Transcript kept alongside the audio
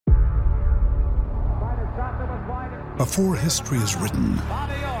Before history is written,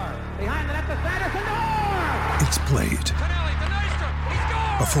 it's played.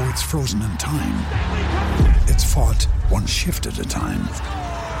 Before it's frozen in time, it's fought one shift at a time.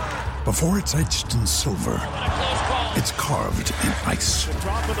 Before it's etched in silver, it's carved in ice.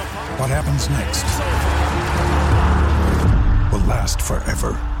 What happens next will last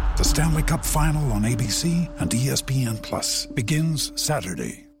forever. The Stanley Cup Final on ABC and ESPN Plus begins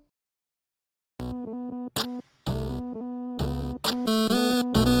Saturday.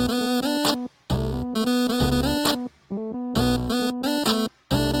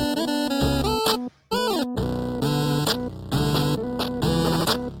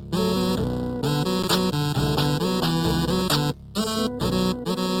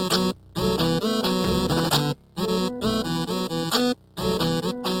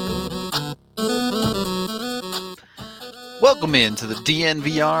 Welcome into the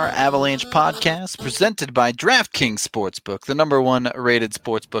DNVR Avalanche Podcast, presented by DraftKings Sportsbook, the number one rated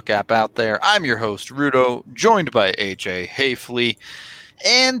sportsbook app out there. I'm your host, Rudo, joined by AJ Hayfley.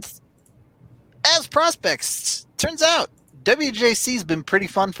 And as prospects, turns out WJC's been pretty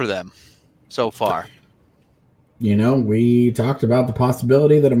fun for them so far. You know, we talked about the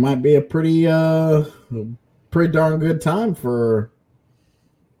possibility that it might be a pretty darn good time for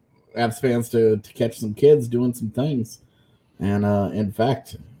Avs fans to catch some kids doing some things. And in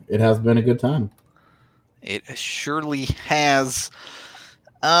fact, it has been a good time. It surely has.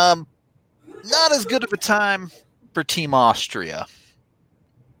 Not as good of a time for Team Austria.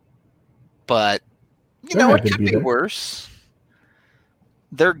 But, you know, it could be worse.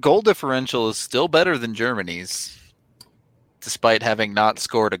 Their goal differential is still better than Germany's, despite having not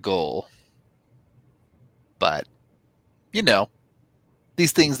scored a goal. But, you know,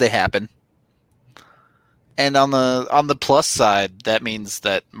 these things, they happen. And on the plus side, that means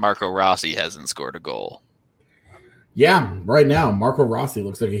that Marco Rossi hasn't scored a goal. Yeah, right now, Marco Rossi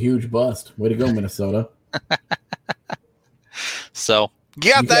looks like a huge bust. Way to go, Minnesota. So,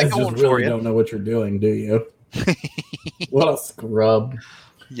 you got that going just for really you. Don't know what you're doing, do you? What a scrub.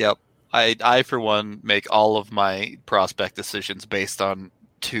 Yep. I, for one, make all of my prospect decisions based on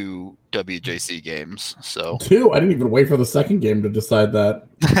 2 WJC games. So 2? I didn't even wait for the second game to decide that.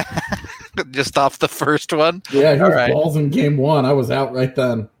 Just off the first one? Yeah, he was balls in game 1. I was out right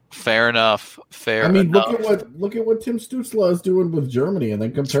then. Fair enough. Look at what Tim Stützle is doing with Germany, and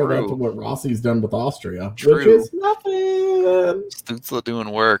then compare that to what Rossi's done with Austria, which is nothing. Stützle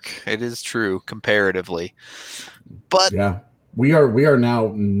doing work. It is true comparatively, but yeah, we are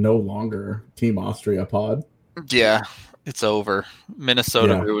now no longer Team Austria pod. Yeah, it's over.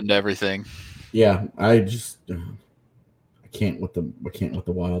 Minnesota ruined everything. Yeah, I can't with the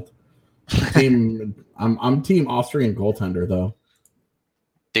Wild. I'm Team Austrian goaltender though.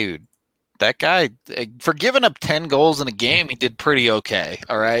 Dude, that guy, for giving up 10 goals in a game, he did pretty okay.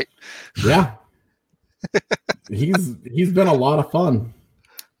 All right. Yeah. He's been a lot of fun.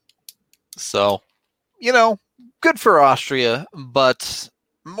 So, you know, good for Austria, but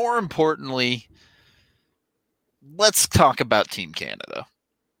more importantly, let's talk about Team Canada.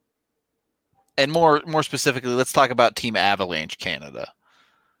 And more specifically, let's talk about Team Avalanche Canada.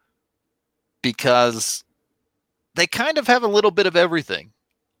 Because they kind of have a little bit of everything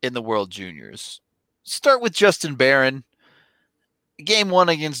in the World Juniors. Start with Justin Barron. Game 1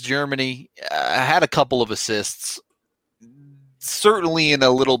 against Germany, had a couple of assists. Certainly in a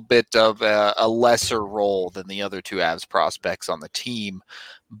little bit of a lesser role than the other 2 Avs prospects on the team,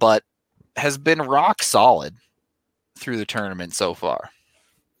 but has been rock solid through the tournament so far.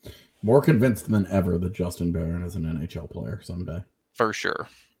 More convinced than ever that Justin Barron is an NHL player someday. For sure.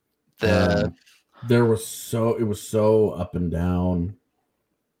 It was so up and down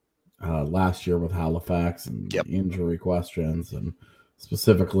last year with Halifax and injury questions, and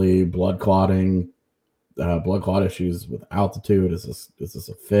specifically blood clot issues with altitude. Is this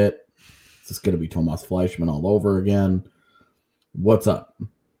a fit? Is this going to be Thomas Fleischmann all over again? What's up?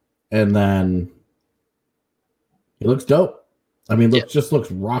 And then he looks dope. I mean, just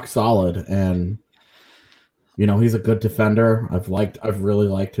looks rock solid, and you know, he's a good defender. I've really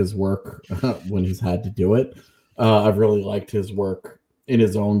liked his work when he's had to do it. I've really liked his work in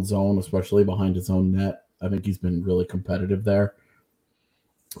his own zone, especially behind his own net. I think he's been really competitive there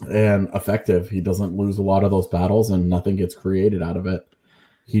and effective. He doesn't lose a lot of those battles, and nothing gets created out of it.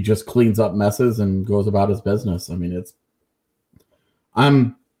 He just cleans up messes and goes about his business. I mean,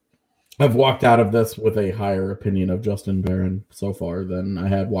 I've walked out of this with a higher opinion of Justin Barron so far than I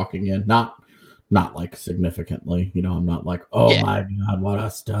had walking in. Not like significantly, you know, I'm not like, my God, what a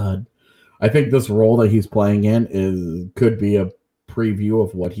stud. I think this role that he's playing in could be a preview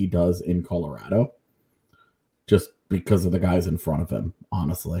of what he does in Colorado. Just because of the guys in front of him,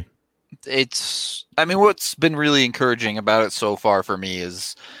 honestly. What's been really encouraging about it so far for me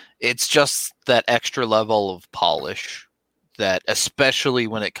is it's just that extra level of polish that, especially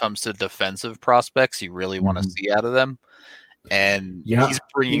when it comes to defensive prospects, you really want to see out of them. And he's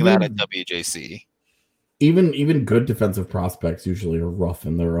bringing that at WJC. Even good defensive prospects usually are rough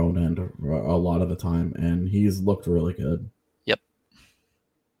in their own end a lot of the time, and he's looked really good. Yep.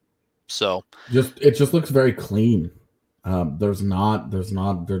 So it just looks very clean. It's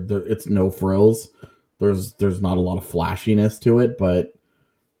no frills. There's not a lot of flashiness to it, but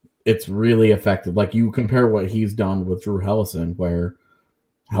it's really effective. Like, you compare what he's done with Drew Hellison, where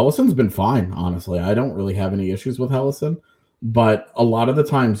Hellison's been fine, honestly. I don't really have any issues with Hellison, but a lot of the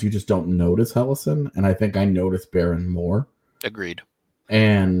times you just don't notice Hellison, and I think I notice Byram more. Agreed.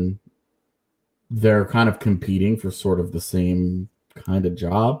 And they're kind of competing for sort of the same kind of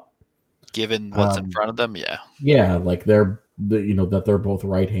job. Given what's in front of them, yeah. Yeah, like that they're both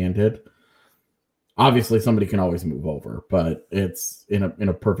right-handed. Obviously, somebody can always move over, but it's in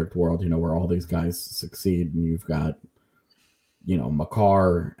a perfect world, where all these guys succeed, and you've got,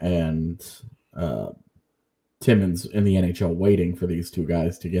 Makar and Timmins in the NHL waiting for these two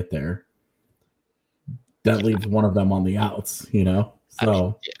guys to get there. That leaves one of them on the outs,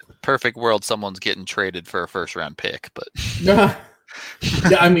 So, perfect world, someone's getting traded for a first-round pick, but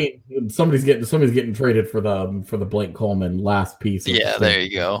somebody's getting traded for the Blake Coleman last piece. There you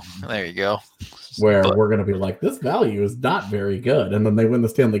go. Where we're going to be like, this value is not very good. And then they win the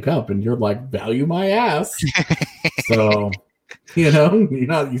Stanley Cup and you're like, value my ass. So,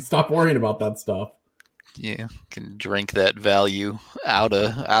 you stop worrying about that stuff. Yeah, can drink that value out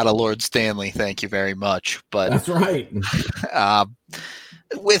of Lord Stanley. Thank you very much. But that's right. I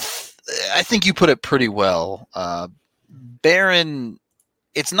think you put it pretty well. Byram,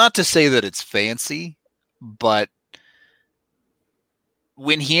 it's not to say that it's fancy, but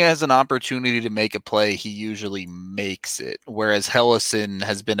when he has an opportunity to make a play, he usually makes it, whereas Hellison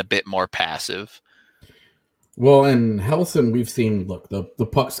has been a bit more passive. Well, and Hellison, we've seen, look, the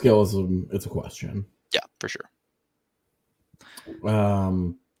puck skill it's a question. Yeah, for sure.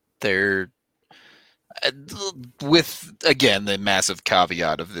 They're with, again, the massive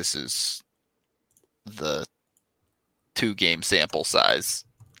caveat of this is the 2-game sample size.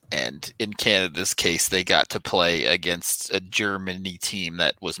 And in Canada's case, they got to play against a Germany team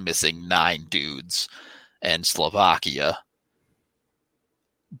that was missing 9 dudes and Slovakia.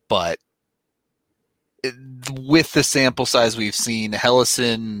 But with the sample size we've seen,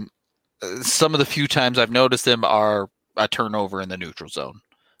 Hellison, some of the few times I've noticed him are a turnover in the neutral zone,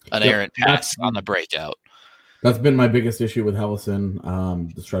 an errant pass on the breakout. That's been my biggest issue with Hellison.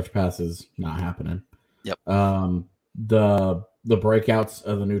 The stretch pass is not happening. Yep. The breakouts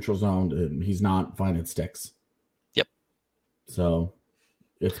of the neutral zone, he's not finding sticks. Yep. So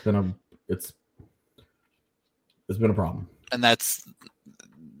it's been a problem. And that's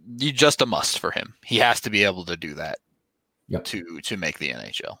just a must for him. He has to be able to do that. Yep. To make the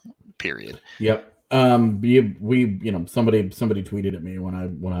NHL. Period. Yep. Somebody tweeted at me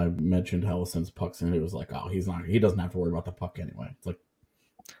when I mentioned Hellison's pucks, and it was like, oh, he doesn't have to worry about the puck anyway. It's like,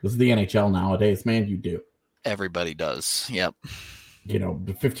 this is the NHL nowadays, man. You do. Everybody does. Yep.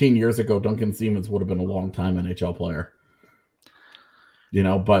 15 years ago, Duncan Siemens would have been a long-time NHL player.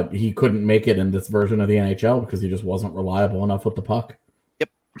 But he couldn't make it in this version of the NHL because he just wasn't reliable enough with the puck. Yep.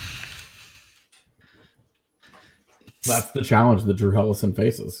 That's the challenge that Drew Hellison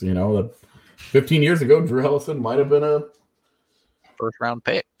faces. 15 years ago, Drew Hellison might have been a first-round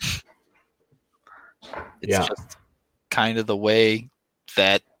pick. It's just kind of the way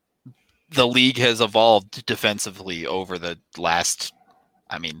that the league has evolved defensively over the last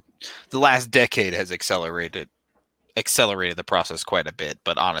decade has accelerated the process quite a bit,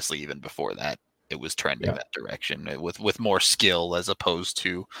 but honestly, even before that, it was trending that direction with more skill as opposed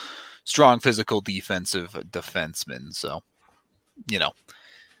to strong physical defensive defensemen. So,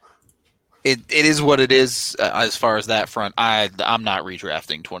 it is what it is as far as that front. I'm not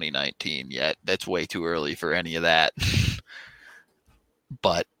redrafting 2019 yet. That's way too early for any of that.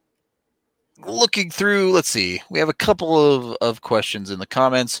 But looking through, let's see. We have a couple of questions in the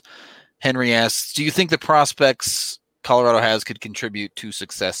comments. Henry asks, do you think the prospects Colorado has could contribute to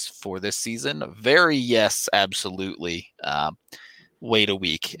success for this season? Very yes, absolutely. Wait a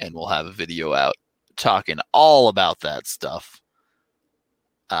week and we'll have a video out talking all about that stuff.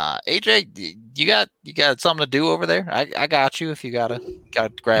 AJ, you got something to do over there? I got you if you gotta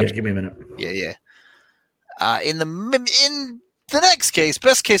grab. Yeah, give me a minute. Yeah. In the next case,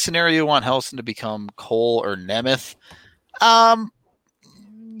 best case scenario, you want Hellison to become Cole or Nemeth.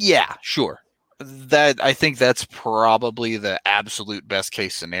 Yeah, sure. I think that's probably the absolute best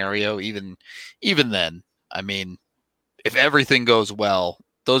case scenario. Even then, I mean, if everything goes well,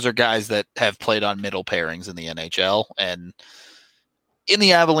 those are guys that have played on middle pairings in the NHL, and in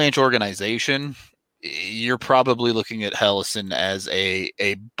the Avalanche organization, you're probably looking at Helleson as a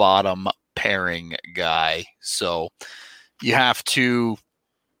bottom pairing guy. So you have to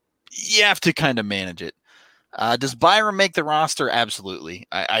kind of manage it. Does Byram make the roster? Absolutely.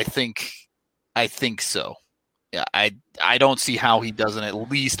 I think so. Yeah, I don't see how he doesn't at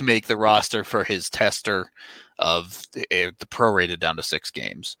least make the roster for his tester of the prorated down to 6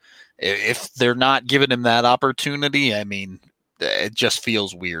 games. If they're not giving him that opportunity, I mean, it just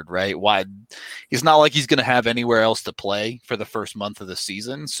feels weird, right? Why? He's not like he's going to have anywhere else to play for the first month of the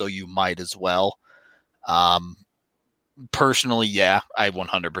season, so you might as well. Personally, yeah, I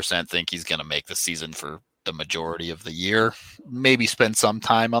 100% think he's going to make the season for the majority of the year. Maybe spend some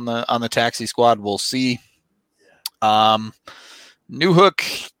time on the taxi squad. We'll see. Newhook,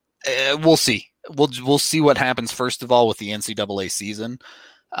 we'll see. We'll see what happens first of all with the NCAA season.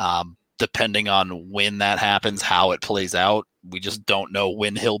 Depending on when that happens, how it plays out. We just don't know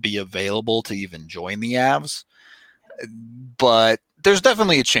when he'll be available to even join the Avs. But there's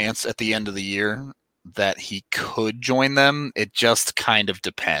definitely a chance at the end of the year that he could join them. It just kind of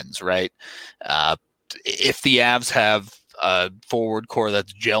depends, right? If the Avs have a forward core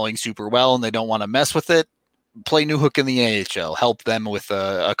that's gelling super well and they don't want to mess with it, play Newhook in the AHL. Help them with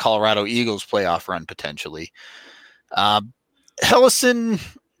a Colorado Eagles playoff run potentially. Helleson's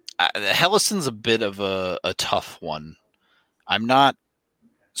a bit of a tough one. I'm not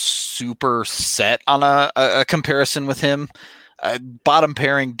super set on a comparison with him. Bottom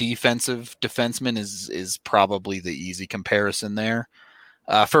pairing defenseman is probably the easy comparison there.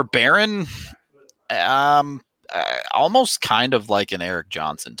 For Barron, almost kind of like an Eric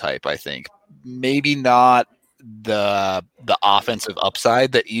Johnson type, I think. Maybe not the offensive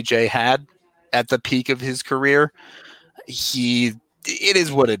upside that EJ had at the peak of his career. It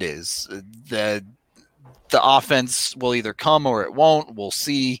is what it is. The offense will either come or it won't. We'll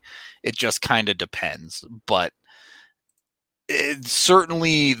see. It just kind of depends. But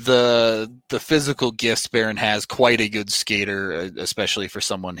certainly the physical gifts Barron has, quite a good skater, especially for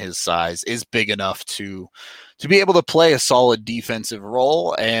someone his size, is big enough to be able to play a solid defensive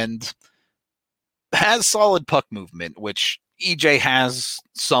role and has solid puck movement, which EJ has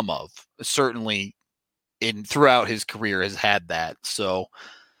some of. Certainly throughout his career has had that. So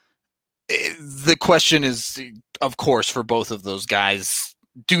the question is, of course, for both of those guys,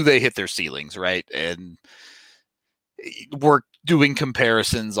 do they hit their ceilings, right? And we're doing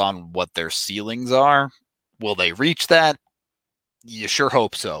comparisons on what their ceilings are. Will they reach that? You sure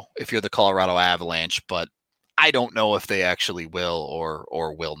hope so if you're the Colorado Avalanche, but I don't know if they actually will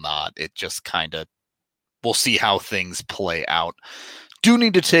or will not. It just kind of, we'll see how things play out. Do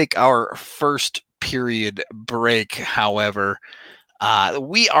need to take our first period break, however.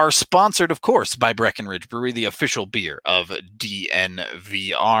 We are sponsored, of course, by Breckenridge Brewery, the official beer of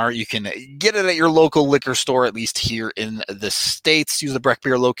DNVR. You can get it at your local liquor store, at least here in the States. Use the Breck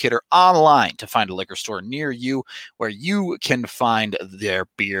Beer Locator online to find a liquor store near you where you can find their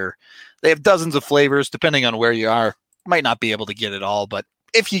beer. They have dozens of flavors, depending on where you are. Might not be able to get it all, but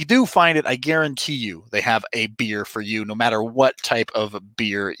if you do find it, I guarantee you they have a beer for you, no matter what type of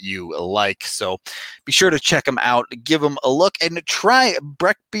beer you like. So be sure to check them out, give them a look, and try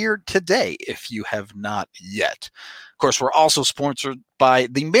Breck beer today if you have not yet. Of course, we're also sponsored by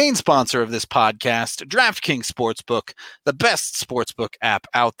the main sponsor of this podcast, DraftKings Sportsbook, the best sportsbook app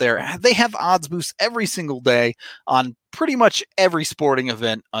out there. They have odds boosts every single day on pretty much every sporting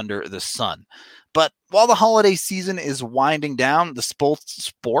event under the sun. But while the holiday season is winding down, the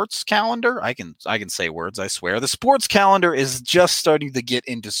sports calendar, I can say words, I swear. The sports calendar is just starting to get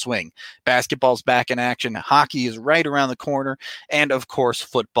into swing. Basketball's back in action, hockey is right around the corner, and of course,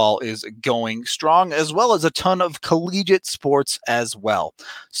 football is going strong, as well as a ton of collegiate sports as well.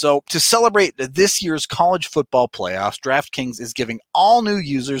 So to celebrate this year's college football playoffs, DraftKings is giving all new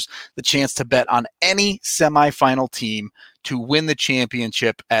users the chance to bet on any semifinal team to win the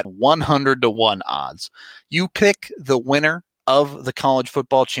championship at 100-1 odds. You pick the winner of the college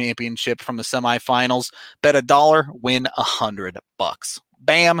football championship from the semifinals, bet $1, win $100.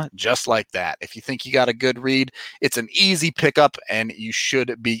 Bam, just like that. If you think you got a good read, it's an easy pickup and you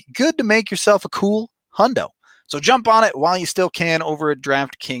should be good to make yourself a cool hundo. So jump on it while you still can over at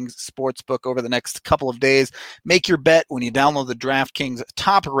DraftKings Sportsbook over the next couple of days. Make your bet when you download the DraftKings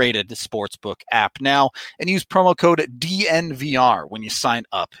top-rated sportsbook app now and use promo code DNVR when you sign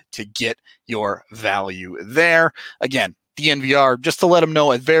up to get your value there. Again, DNVR, just to let them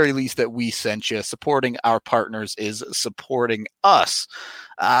know at very least that we sent you. Supporting our partners is supporting us.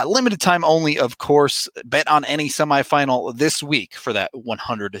 Limited time only, of course. Bet on any semifinal this week for that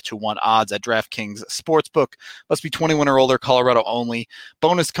 100-1 odds at DraftKings Sportsbook. Must be 21 or older, Colorado only.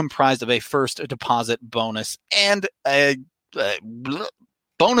 Bonus comprised of a first deposit bonus and a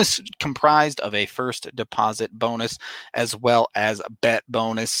bonus comprised of a first deposit bonus as well as bet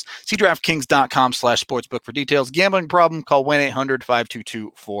bonus. See DraftKings.com/sportsbook for details. Gambling problem? Call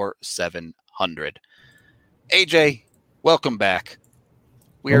 1-800-522-4700. AJ, welcome back.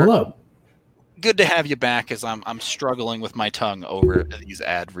 Hello. Good to have you back, as I'm struggling with my tongue over these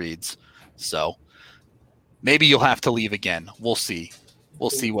ad reads. So maybe you'll have to leave again. We'll see. We'll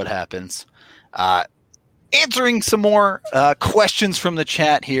see what happens. Answering some more questions from the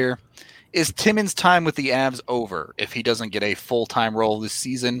chat here. Is Timmins' time with the Avs over if he doesn't get a full-time role this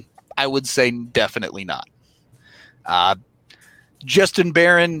season? I would say definitely not. Justin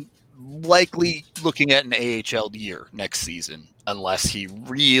Barron likely looking at an AHL year next season, unless he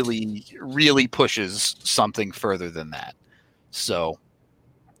really, really pushes something further than that. So,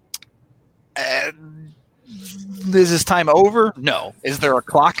 is his time over? No. Is there a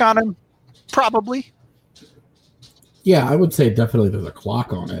clock on him? Probably. Yeah, I would say definitely there's a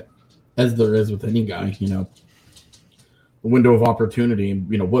clock on it, as there is with any guy. The window of opportunity.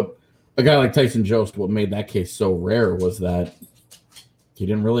 What a guy like Tyson Jost, what made that case so rare was that he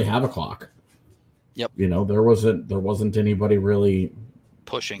didn't really have a clock. Yep. There wasn't anybody really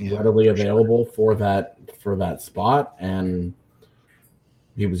pushing readily available for that spot, and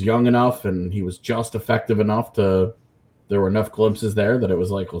he was young enough and he was just effective enough there were enough glimpses there that it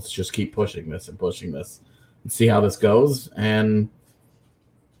was like, let's just keep pushing this and see how this goes. And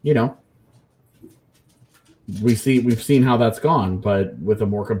we've seen how that's gone, but with a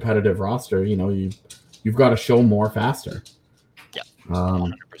more competitive roster, you've got to show more faster. Yeah.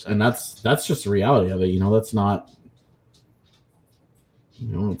 100%. And that's just the reality of it. That's not,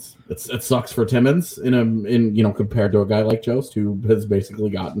 it sucks for Timmins in compared to a guy like Jost, who has basically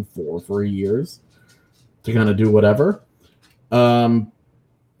gotten 4 free years to kind of do whatever.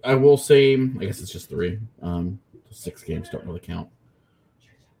 I will say, I guess it's just 3. 6 games don't really count.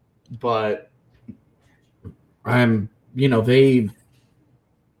 But they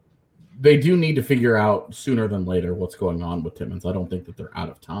do need to figure out sooner than later what's going on with Timmins. I don't think that they're out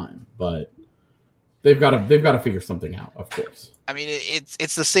of time, but they've got to figure something out, of course. I mean,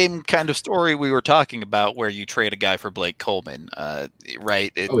 it's the same kind of story we were talking about where you trade a guy for Blake Coleman,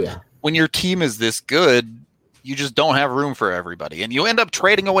 right? When your team is this good, you just don't have room for everybody, and you end up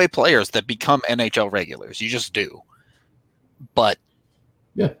trading away players that become NHL regulars. You just do. But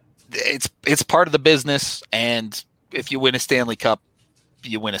yeah, it's part of the business, and if you win a Stanley Cup,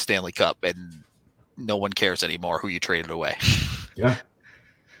 you win a Stanley Cup, and no one cares anymore who you traded away. Yeah.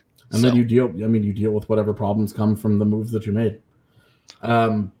 And then you deal with whatever problems come from the moves that you made.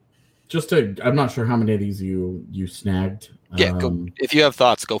 I'm not sure how many of these you snagged. Yeah, go, if you have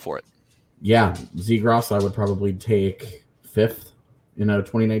thoughts, go for it. Yeah, Zegras, I would probably take 5th in a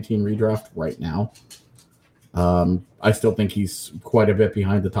 2019 redraft right now. I still think he's quite a bit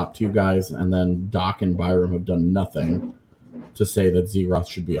behind the top 2 guys, and then Doc and Byram have done nothing to say that Zegras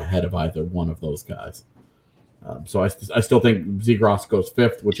should be ahead of either one of those guys. So I still think Zegras goes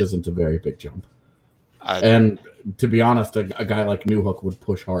 5th, which isn't a very big jump. And to be honest, a guy like Newhook would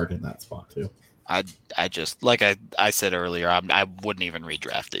push hard in that spot too. I just, like I said earlier, I wouldn't even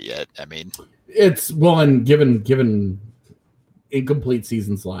redraft it yet. I mean, it's and given incomplete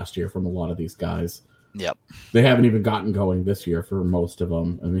seasons last year from a lot of these guys. Yep. They haven't even gotten going this year for most of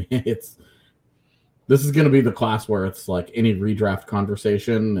them. I mean, this is going to be the class where it's like any redraft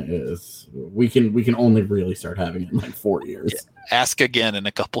conversation is we can only really start having it in like 4 years. Yeah. Ask again in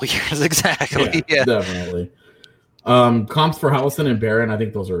a couple of years. Exactly. Yeah. Definitely. Comps for Howison and Barron, I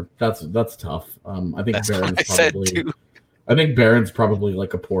think that's tough. I think Barron's probably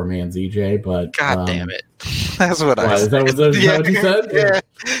like a poor man's EJ, but God damn it. That's what I said. Is that what you said? Yeah.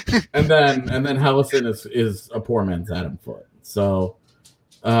 And then Howison is a poor man's Adam Foote. So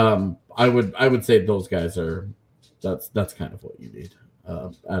I would say those guys are that's kind of what you need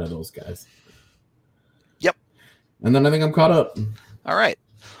out of those guys. Yep. And then I think I'm caught up. All right.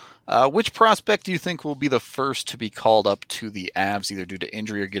 Which prospect do you think will be the first to be called up to the Avs, either due to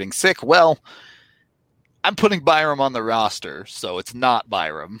injury or getting sick? Well, I'm putting Byram on the roster, so it's not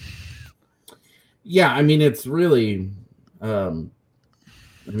Byram. Yeah, I mean, it's really, it's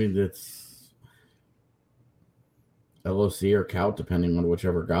LOC or Kaut, depending on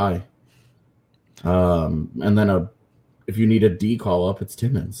whichever guy. And then if you need a D call up, it's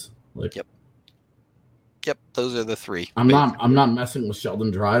Timmins. Yep. Those are the three. I'm not messing with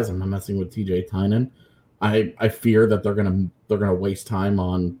Sheldon Dries. I'm not messing with TJ Tynan. I fear that they're gonna waste time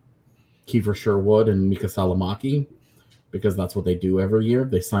on Kiefer Sherwood and Mika Salamaki, because that's what they do every year.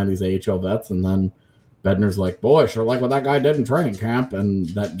 They sign these AHL vets, and then Bednar's like, boy, I sure like what that guy did in training camp, and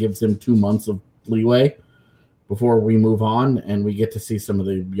that gives him 2 months of leeway before we move on, and we get to see some of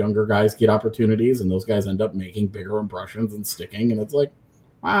the younger guys get opportunities, and those guys end up making bigger impressions and sticking, and it's like,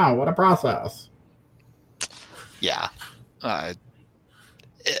 wow, what a process. Yeah.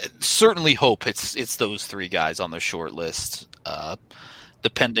 Certainly hope it's those three guys on the short list.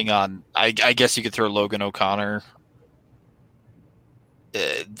 Depending on, I guess you could throw Logan O'Connor.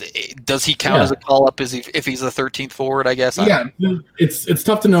 Does he count as a call up? If he's the 13th forward? I guess. Yeah, it's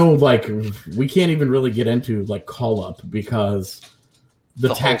tough to know. Like, we can't even really get into like call up because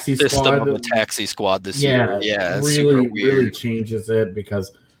the taxi squad, the taxi squad this year, really changes it,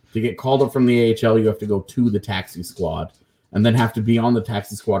 because to get called up from the AHL, you have to go to the taxi squad and then have to be on the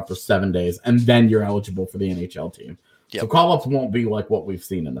taxi squad for 7 days, and then you're eligible for the NHL team. Yep. So call-ups won't be like what we've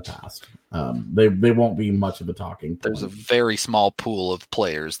seen in the past. They won't be much of a talking point. There's a very small pool of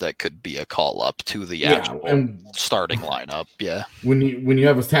players that could be a call-up to the actual starting lineup. Yeah. When you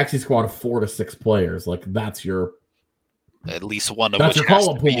have a taxi squad of 4 to 6 players, like that's your at least one of which has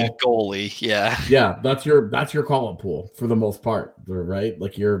to be a goalie. Yeah. Yeah, that's your call-up pool for the most part, right?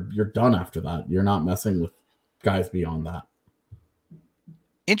 Like you're done after that. You're not messing with guys beyond that.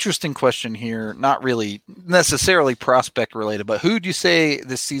 Interesting question here. Not really necessarily prospect related, but who do you say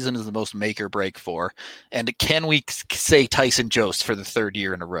this season is the most make or break for? And can we say Tyson Jost for the 3rd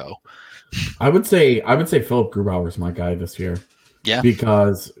year in a row? I would say Philip Grubauer is my guy this year. Yeah,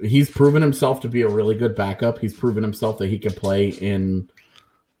 because he's proven himself to be a really good backup. He's proven himself that he can play in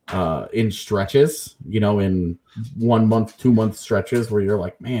stretches, in 1 month, 2 month stretches where you're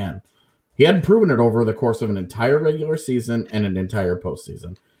like, man, he hadn't proven it over the course of an entire regular season and an entire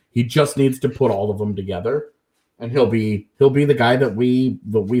postseason. He just needs to put all of them together, and he'll be the guy that we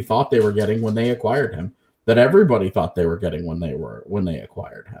thought they were getting when they acquired him, that everybody thought they were getting when they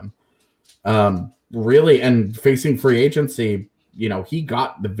acquired him. Really, and facing free agency, he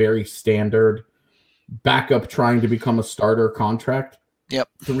got the very standard backup trying to become a starter contract. Yep.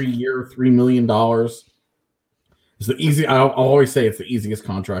 3-year, $3 million. It's the easy. I'll always say it's the easiest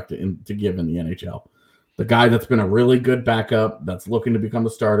contract to give in the NHL. The guy that's been a really good backup, that's looking to become a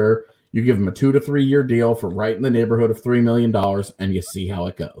starter, you give him a 2 to 3 year deal for right in the neighborhood of $3 million, and you see how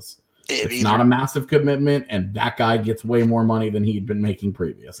it goes. It's not a massive commitment, and that guy gets way more money than he'd been making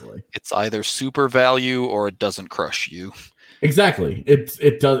previously. It's either super value or it doesn't crush you. Exactly.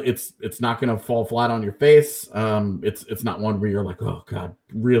 It's not going to fall flat on your face. It's not one where you're like, oh God,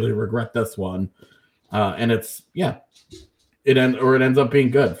 really regret this one. And it ends up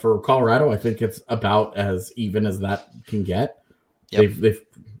being good for Colorado. I think it's about as even as that can get. Yep.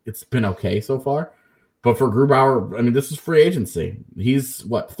 It's been okay so far, but for Grubauer, I mean, this is free agency. He's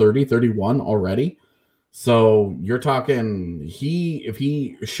 30, 31 already. So you're talking if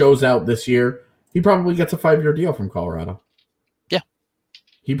he shows out this year, he probably gets a 5-year deal from Colorado. Yeah.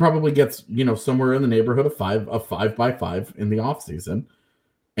 He probably gets, somewhere in the neighborhood of 5 by 5 in the offseason.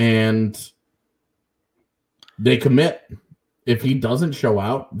 And they commit. If he doesn't show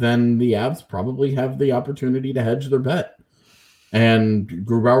out, then the Avs probably have the opportunity to hedge their bet. And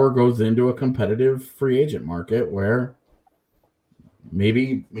Grubauer goes into a competitive free agent market where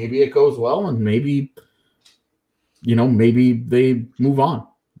maybe it goes well, and maybe they move on.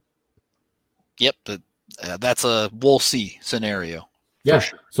 Yep, that's a we'll see scenario. Yeah,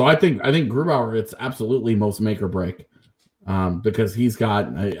 sure. So I think Grubauer, it's absolutely most make or break, because he's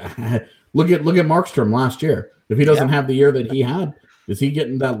got look at Markstrom last year. If he doesn't have the year that he had, is he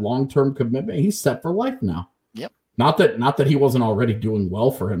getting that long-term commitment? He's set for life now. Yep. Not that he wasn't already doing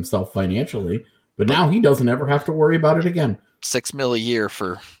well for himself financially, but now he doesn't ever have to worry about it again. $6 million a year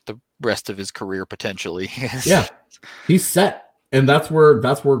for the rest of his career potentially. Yeah, he's set, and that's where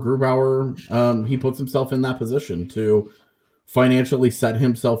Grubauer he puts himself in that position to financially set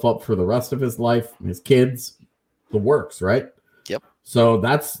himself up for the rest of his life, his kids, the works, right? Yep. So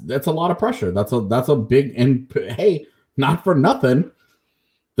that's a lot of pressure. That's a big, and hey, not for nothing,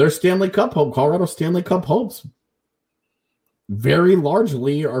 their Colorado Stanley Cup hopes very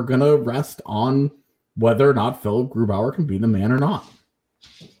largely are going to rest on whether or not Philip Grubauer can be the man or not.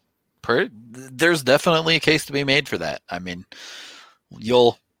 There's definitely a case to be made for that. I mean,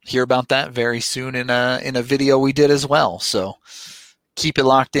 you'll hear about that very soon in a video we did as well. So keep it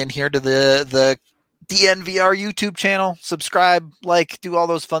locked in here to the DNVR YouTube channel. Subscribe, do all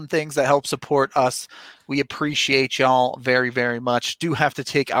those fun things that help support us We appreciate y'all very, very much. Do have to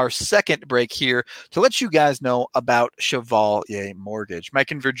take our second break here to let you guys know about Chevalier Mortgage.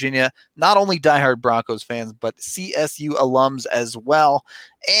 Mike and Virginia, not only diehard Broncos fans, but CSU alums as well.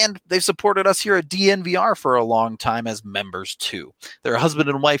 And they've supported us here at DNVR for a long time as members too. They're a husband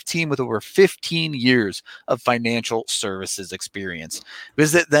and wife team with over 15 years of financial services experience.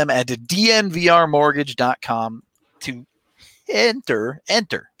 Visit them at dnvrmortgage.com to enter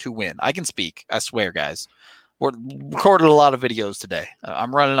to win. I can speak. I swear, guys. We're recorded a lot of videos today.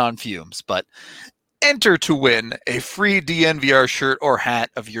 I'm running on fumes, but enter to win a free DNVR shirt or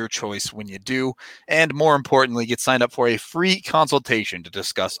hat of your choice when you do. And more importantly, get signed up for a free consultation to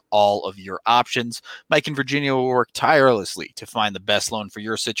discuss all of your options. Mike and Virginia will work tirelessly to find the best loan for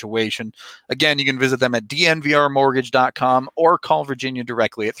your situation. Again, you can visit them at dnvrmortgage.com or call Virginia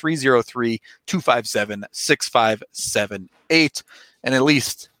directly at 303-257-6578 and at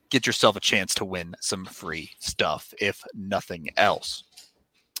least get yourself a chance to win some free stuff, if nothing else.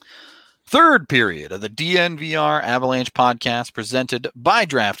 Third period of the DNVR Avalanche Podcast presented by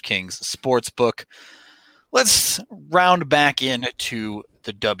DraftKings Sportsbook. Let's round back into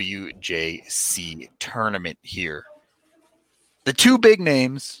the WJC tournament here. The two big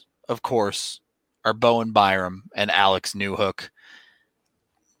names, of course, are Bowen Byram and Alex Newhook.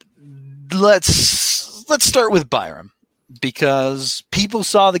 Let's start with Byram because people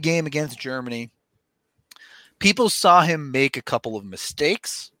saw the game against Germany. People saw him make a couple of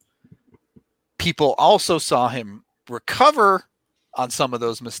mistakes. People also saw him recover on some of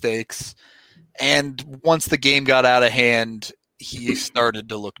those mistakes. And once the game got out of hand, he started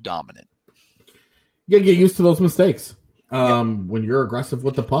to look dominant. You gotta get used to those mistakes. When you're aggressive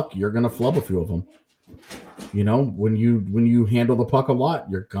with the puck, you're gonna flub a few of them. You know, when you handle the puck a lot,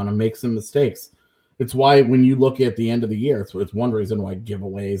 you're gonna make some mistakes. It's why when you look at the end of the year, it's one reason why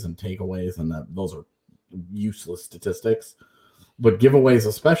giveaways and takeaways and those are useless statistics. But giveaways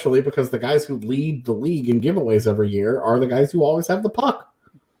especially, because the guys who lead the league in giveaways every year are the guys who always have the puck.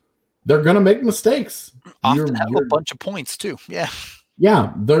 They're going to make mistakes. Often have a bunch of points too. Yeah.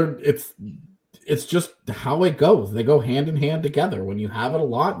 Yeah. It's just how it goes. They go hand in hand together. When you have it a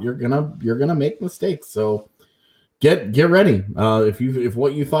lot, you're gonna make mistakes. So get ready. If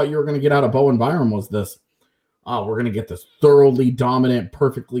what you thought you were going to get out of Bowen Byram was this, we're going to get this thoroughly dominant,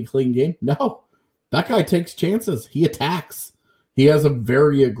 perfectly clean game. No, that guy takes chances. He attacks. He has a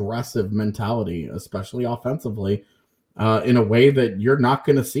very aggressive mentality, especially offensively, in a way that you're not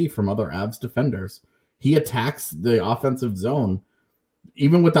going to see from other Avs defenders. He attacks the offensive zone.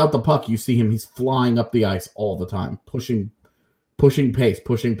 Even without the puck, you see him. He's flying up the ice all the time, pushing pace,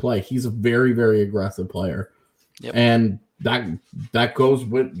 pushing play. He's a very, very aggressive player. Yep. And that goes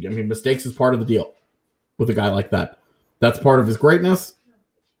with, mistakes is part of the deal with a guy like that. That's part of his greatness.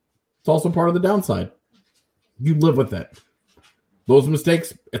 It's also part of the downside. You live with it. Those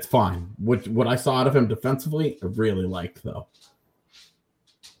mistakes, it's fine. What I saw out of him defensively, I really liked, though.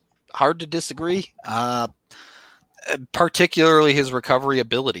 Hard to disagree. Particularly his recovery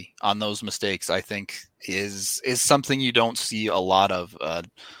ability on those mistakes, I think, is something you don't see a lot of.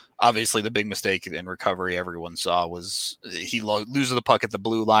 Obviously, the big mistake in recovery everyone saw was he loses the puck at the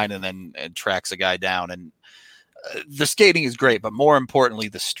blue line and then tracks a guy down. And the skating is great, but more importantly,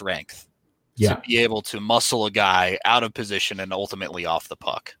 the strength. Yeah. To be able to muscle a guy out of position and ultimately off the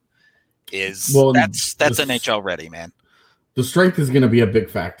puck that's NHL ready, man. The strength is going to be a big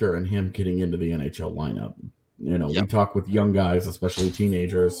factor in him getting into the NHL lineup. You know, We talk with young guys, especially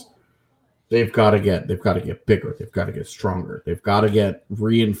teenagers. They've got to get bigger. They've got to get stronger. They've got to get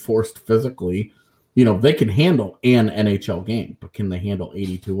reinforced physically. You know, they can handle an NHL game, but can they handle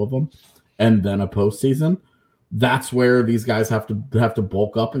 82 of them and then a postseason? That's where these guys have to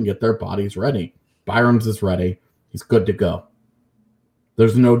bulk up and get their bodies ready. Byram's is ready. He's good to go.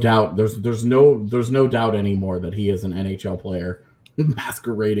 There's no doubt. There's no doubt anymore that he is an NHL player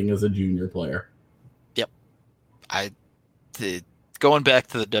masquerading as a junior player. Yep. Going back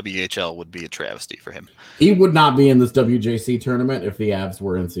to the WHL would be a travesty for him. He would not be in this WJC tournament if the Avs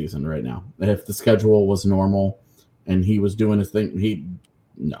were in season right now. If the schedule was normal and he was doing his thing,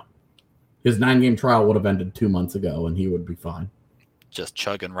 no. His 9-game trial would have ended 2 months ago, and he would be fine. Just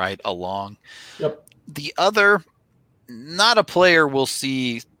chugging right along. Yep. The other, not a player we'll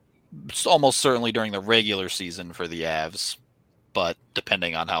see almost certainly during the regular season for the Avs, but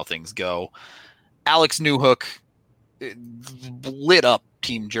depending on how things go, Alex Newhook lit up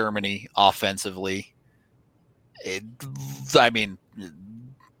Team Germany offensively.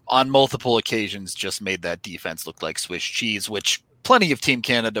 On multiple occasions, just made that defense look like Swiss cheese, which plenty of Team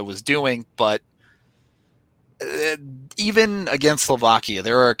Canada was doing, but Even against Slovakia,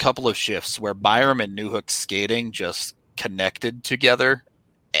 there are a couple of shifts where Byram and Newhook's skating just connected together,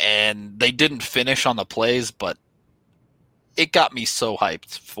 and they didn't finish on the plays, but it got me so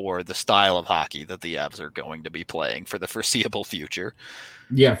hyped for the style of hockey that the Avs are going to be playing for the foreseeable future.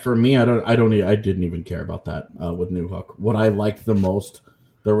 Yeah, for me, I didn't even care about that with Newhook. What I liked the most,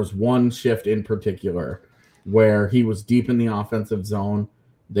 there was one shift in particular where he was deep in the offensive zone.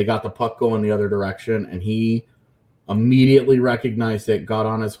 They got the puck going the other direction, and he immediately recognized it, got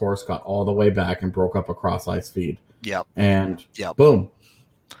on his horse, got all the way back, and broke up a cross-ice feed. Yep. And boom.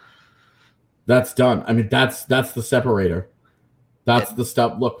 That's done. I mean, that's the separator. That's the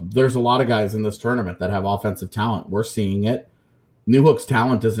stuff. Look, there's a lot of guys in this tournament that have offensive talent. We're seeing it. Newhook's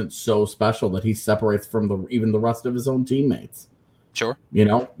talent isn't so special that he separates from even the rest of his own teammates. Sure. You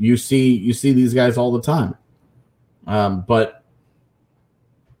know, you see these guys all the time. But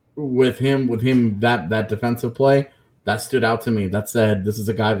with him, that defensive play, that stood out to me. That said, this is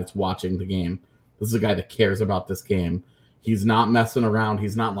a guy that's watching the game. This is a guy that cares about this game. He's not messing around.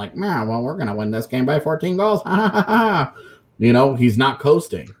 He's not like, man, well, we're going to win this game by 14 goals. You know, he's not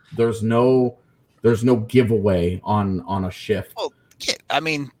coasting. There's no giveaway on a shift. Well, yeah, I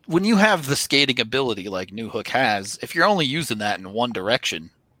mean, when you have the skating ability like Newhook has, if you're only using that in one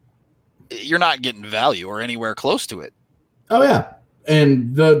direction, you're not getting value or anywhere close to it. Oh, yeah.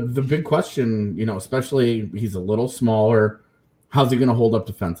 And the big question, you know, especially he's a little smaller, how's he going to hold up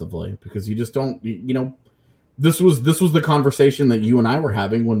defensively? Because you just don't, you know, this was the conversation that you and I were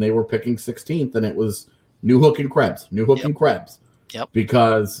having when they were picking 16th, and it was Newhook and Krebs. Yep.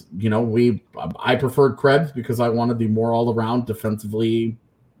 Because, you know, I preferred Krebs because I wanted the more all-around defensively,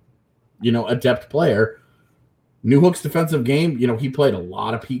 you know, adept player. Newhook's defensive game, you know, he played a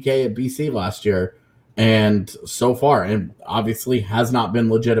lot of PK at BC last year, and so far, and obviously has not been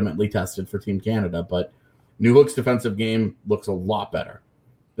legitimately tested for Team Canada, but Newhook's defensive game looks a lot better.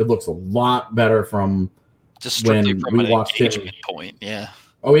 It looks a lot better from just strictly when from we an watched him. engagement point, yeah.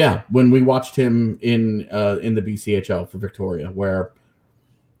 Oh yeah, when we watched him in the BCHL for Victoria, where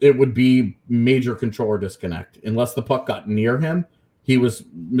it would be major controller disconnect unless the puck got near him. He was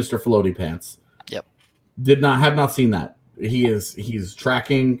Mr. Floaty Pants. Yep. Have not seen that. He's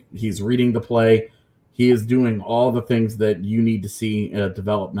tracking. He's reading the play. He is doing all the things that you need to see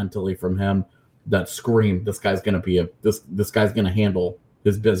developmentally from him that scream this guy's going to be this guy's going to handle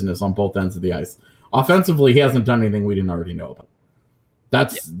his business on both ends of the ice. Offensively, he hasn't done anything we didn't already know about.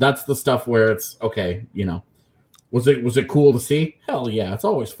 That's the stuff where it's okay, you know. Was it cool to see? Hell yeah, it's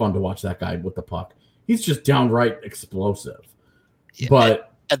always fun to watch that guy with the puck. He's just downright explosive. Yeah,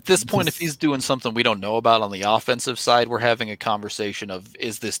 but at this point, if he's doing something we don't know about on the offensive side, we're having a conversation of,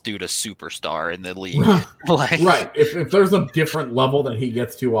 is this dude a superstar in the league? Right. If there's a different level that he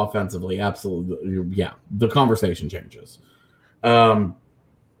gets to offensively, absolutely, yeah, the conversation changes.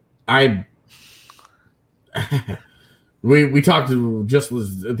 We talked just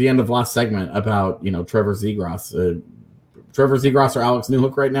at the end of last segment about, you know, Trevor Zegras. Trevor Zegras or Alex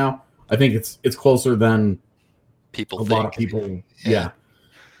Newhook right now. I think it's closer than people lot of people. Yeah.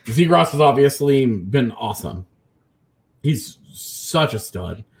 Zegras has obviously been awesome. He's such a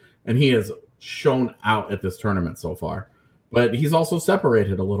stud, and he has shown out at this tournament so far. But he's also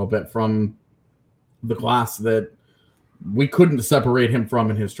separated a little bit from the class that we couldn't separate him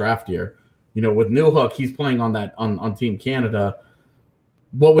from in his draft year. You know, with Newhook, he's playing on Team Canada.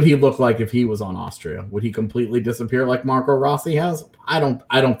 What would he look like if he was on Austria? Would he completely disappear like Marco Rossi has? I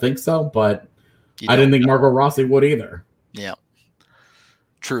don't think so, but I didn't think Marco Rossi would either. Yeah.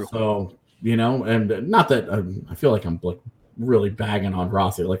 True. So, you know, and not that I feel like I'm like really bagging on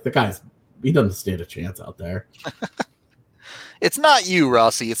Rossi. Like he doesn't stand a chance out there. It's not you,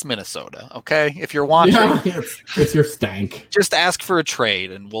 Rossi. It's Minnesota, okay? If you're watching, it's your stank. Just ask for a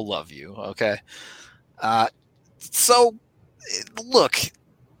trade, and we'll love you, okay? So, look,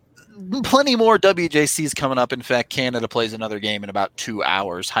 plenty more WJCs coming up. In fact, Canada plays another game in about 2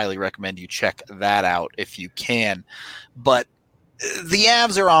 hours. Highly recommend you check that out if you can. But the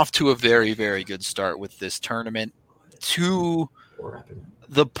Avs are off to a very, very good start with this tournament, to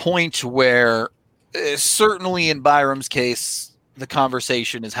the point where certainly in Byram's case, the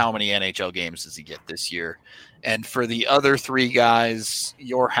conversation is how many NHL games does he get this year? And for the other three guys,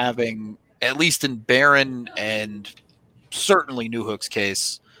 you're having, at least in Barron and certainly Newhook's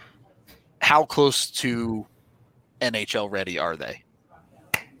case, how close to NHL ready are they?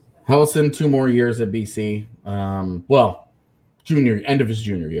 Hellison 2 more years at BC. End of his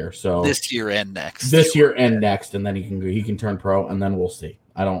junior year. So this year and next. And then he can turn pro, and then we'll see.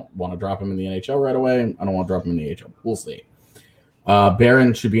 I don't want to drop him in the NHL right away. I don't want to drop him in the AHL. We'll see.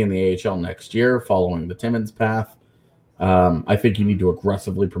 Barron should be in the AHL next year, following the Timmins path. I think you need to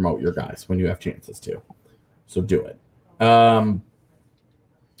aggressively promote your guys when you have chances to. So do it.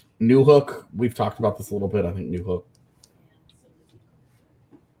 Newhook, we've talked about this a little bit. I think Newhook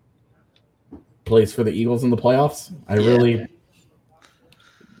plays for the Eagles in the playoffs.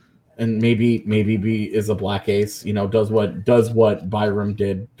 And maybe is a black ace. Does what Byram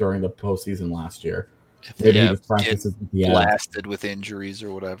did during the postseason last year. Maybe he just practices with the blasted with injuries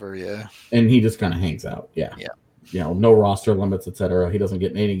or whatever. Yeah, and he just kind of hangs out. Yeah. No roster limits, etc. He doesn't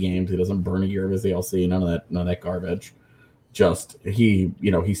get in any games. He doesn't burn a year of his ALC. None of that garbage. Just he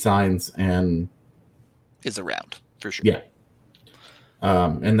signs and is around for sure. Yeah.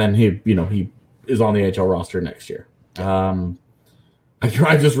 And then he is on the HL roster next year.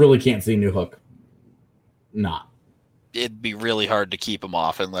 I just really can't see Newhook not. It'd be really hard to keep him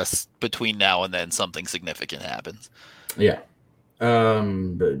off unless between now and then something significant happens. Yeah.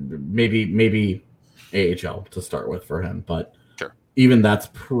 Maybe AHL to start with for him, but sure. Even that's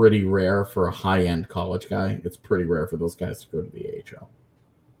pretty rare for a high-end college guy. It's pretty rare for those guys to go to the AHL.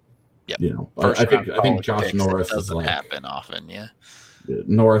 Yeah. I think Josh Norris doesn't happen often, yeah.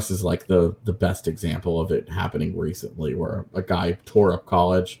 Norris is like the best example of it happening recently, where a guy tore up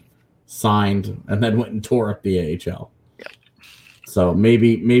college, signed, and then went and tore up the AHL. Yeah. So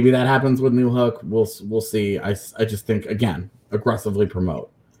maybe that happens with Newhook. We'll see. I just think, again, aggressively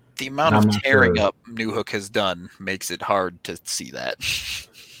promote. The amount of tearing up Newhook has done makes it hard to see that.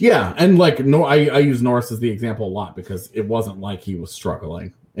 Yeah, and I use Norris as the example a lot because it wasn't like he was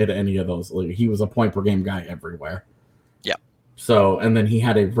struggling at any of those. He was a point per game guy everywhere. Yeah. So, and then he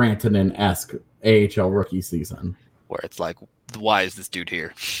had a Rantanen-esque AHL rookie season. Where it's like, why is this dude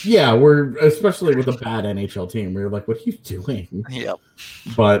here? Yeah, especially with a bad NHL team, we were like, what are you doing? Yep.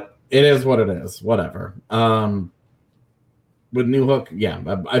 But it is what it is. Whatever. With Newhook, yeah,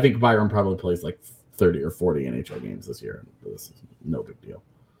 I think Byram probably plays like 30 or 40 NHL games this year. This is no big deal.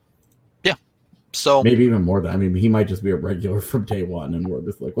 Yeah. So maybe even more than, he might just be a regular from day one, and we're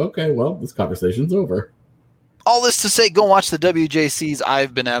just like, okay, well, this conversation's over. All this to say, go watch the WJCs.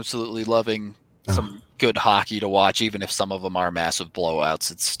 I've been absolutely loving some good hockey to watch, even if some of them are massive blowouts.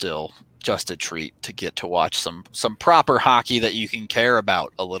 It's still just a treat to get to watch some proper hockey that you can care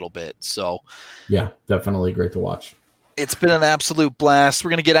about a little bit. So yeah, definitely great to watch. It's been an absolute blast. We're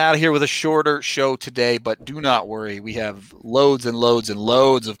going to get out of here with a shorter show today, but do not worry. We have loads and loads and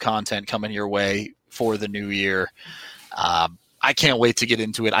loads of content coming your way for the new year. I can't wait to get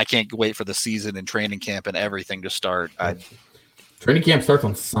into it. I can't wait for the season and training camp and everything to start. Training camp starts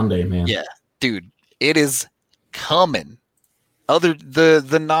on Sunday, man. Yeah, dude, it is coming.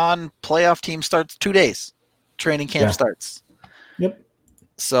 The non-playoff team starts 2 days. Training camp starts. Yep.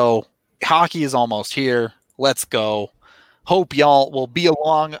 So hockey is almost here. Let's go. Hope y'all will be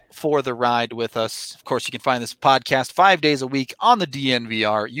along for the ride with us. Of course, you can find this podcast 5 days a week on the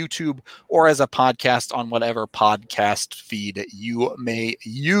DNVR YouTube or as a podcast on whatever podcast feed you may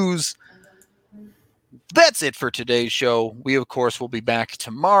use. That's it for today's show. We, of course, will be back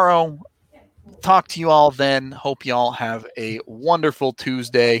tomorrow. Talk to you all then. Hope y'all have a wonderful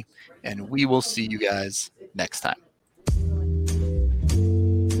Tuesday, and we will see you guys next time.